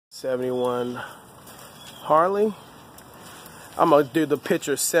71 Harley. I'm gonna do the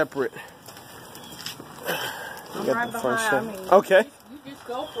picture separate. I'm Get right the front behind. shot. Okay. You just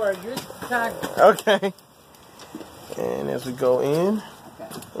go for it. You're kind of... Okay. And as we go in,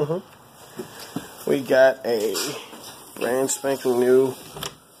 Okay. We got a brand spanking new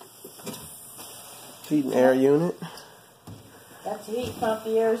heat and air unit. That's the heat pump.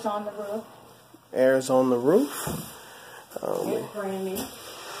 The air's on the roof. Air's on the roof. It's brand new.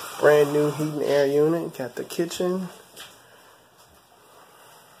 Brand new heat and air unit. Got the kitchen.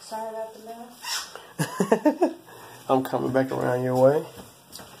 Sorry about the mess. I'm coming back around your way.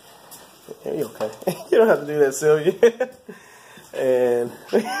 Yeah, you okay? You don't have to do that, Sylvia. And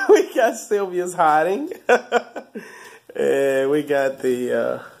we got Sylvia's hiding. And we got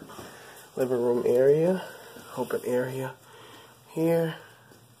the living room area, open area here.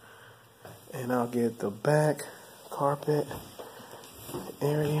 And I'll get the back carpet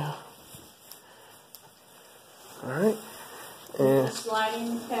area. Alright. And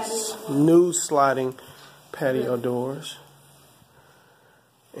sliding patio. new sliding patio doors.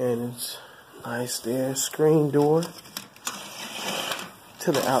 And it's nice there. Screen door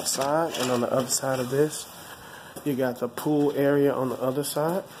to the outside. And on the other side of this, you got the pool area on the other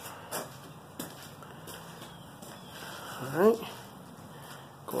side. Alright.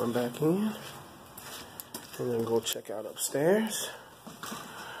 Going back in. And then go check out upstairs.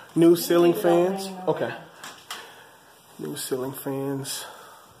 New ceiling fans. Okay. New ceiling fans.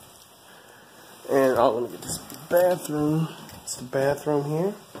 And oh, let me get this bathroom. It's the bathroom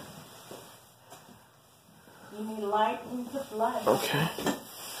here. You need light? You put the light on. Okay.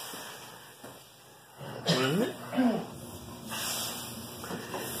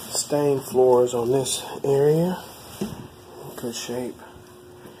 Stained floors on this area. Good shape.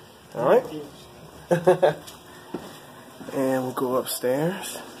 Alright. And we'll go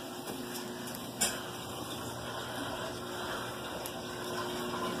upstairs.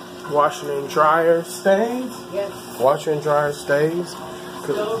 Washer and dryer stays. Yes. Washer and dryer stays.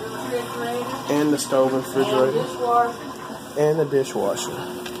 Stove and refrigerator. And the stove and refrigerator. And dishwasher. And the dishwasher.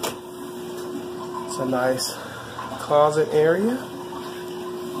 It's a nice closet area.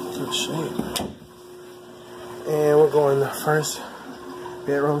 Good shape. And we're going the first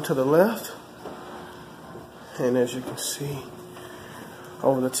bedroom to the left. And as you can see,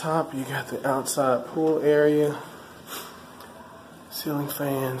 over the top, you got the outside pool area. Ceiling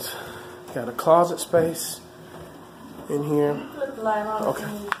fans. Got a closet space in here. Put the light on. Okay.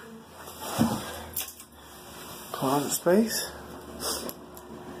 Closet space.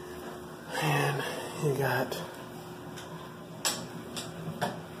 And you got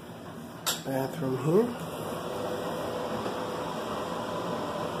bathroom here.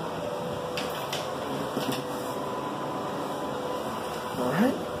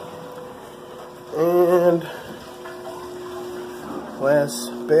 Alright. And last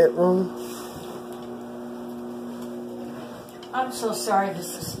bedroom. I'm so sorry.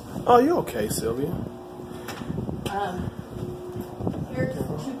 This is. Oh, you okay, Sylvia? Here's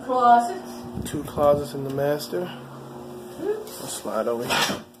 2 closets. 2 closets in the master. I'll slide over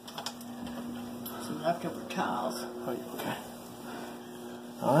here. Some leftover towels. Oh, you okay?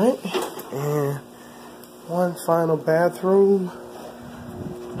 Alright. And one final bathroom.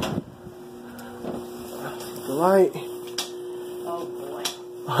 The light. Oh boy.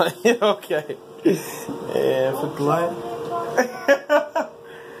 Okay. And put the light.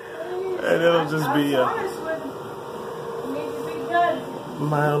 And it'll just be a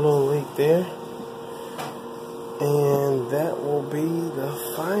mild little leak there. And that will be the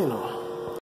final.